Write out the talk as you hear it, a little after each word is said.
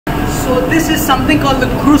So this is something called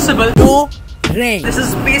the crucible. Naren. This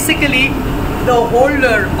is basically the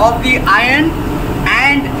holder of the iron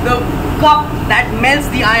and the cup that melts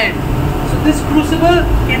the iron. So this crucible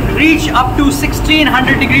can reach up to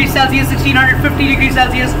 1600 degrees Celsius, 1650 degrees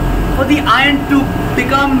Celsius for the iron to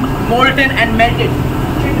become molten and melted.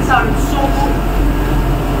 Check this out, it's so cool.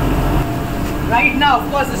 Right now,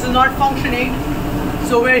 of course, this is not functioning,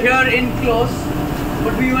 so we're here in close,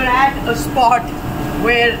 but we were at a spot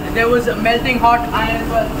where there was a melting hot iron as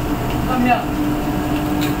well. Come here.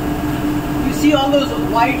 You see all those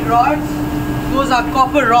white rods? Those are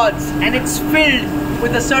copper rods, and it's filled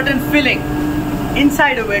with a certain filling,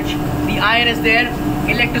 inside of which the iron is there,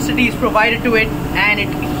 electricity is provided to it, and it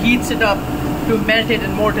heats it up to melt it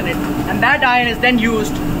and molten it. And that iron is then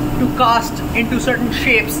used to cast into certain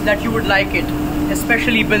shapes that you would like it,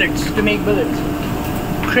 especially billets, to make billets.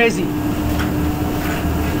 Crazy.